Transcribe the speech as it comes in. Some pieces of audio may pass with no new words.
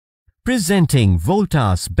Presenting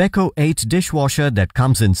Voltas Beko 8 dishwasher that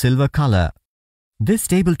comes in silver color. This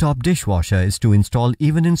tabletop dishwasher is to install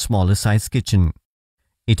even in smaller size kitchen.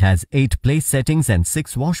 It has 8 place settings and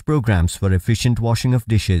 6 wash programs for efficient washing of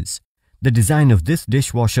dishes. The design of this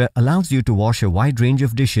dishwasher allows you to wash a wide range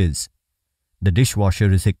of dishes. The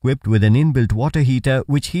dishwasher is equipped with an inbuilt water heater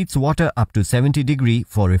which heats water up to 70 degrees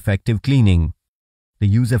for effective cleaning. The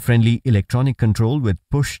user-friendly electronic control with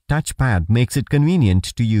push touchpad makes it convenient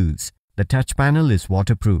to use. The touch panel is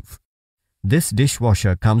waterproof. This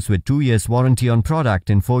dishwasher comes with 2 years warranty on product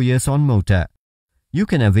and 4 years on motor. You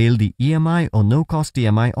can avail the EMI or no-cost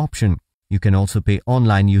EMI option. You can also pay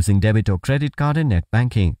online using debit or credit card and net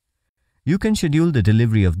banking. You can schedule the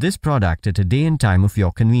delivery of this product at a day and time of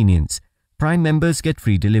your convenience. Prime members get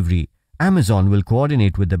free delivery. Amazon will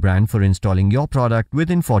coordinate with the brand for installing your product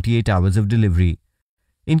within 48 hours of delivery.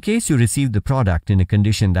 In case you receive the product in a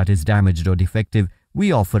condition that is damaged or defective, we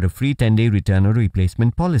offer a free 10-day return or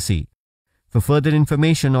replacement policy. For further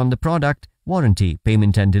information on the product, warranty,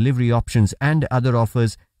 payment and delivery options and other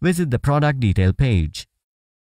offers, visit the product detail page.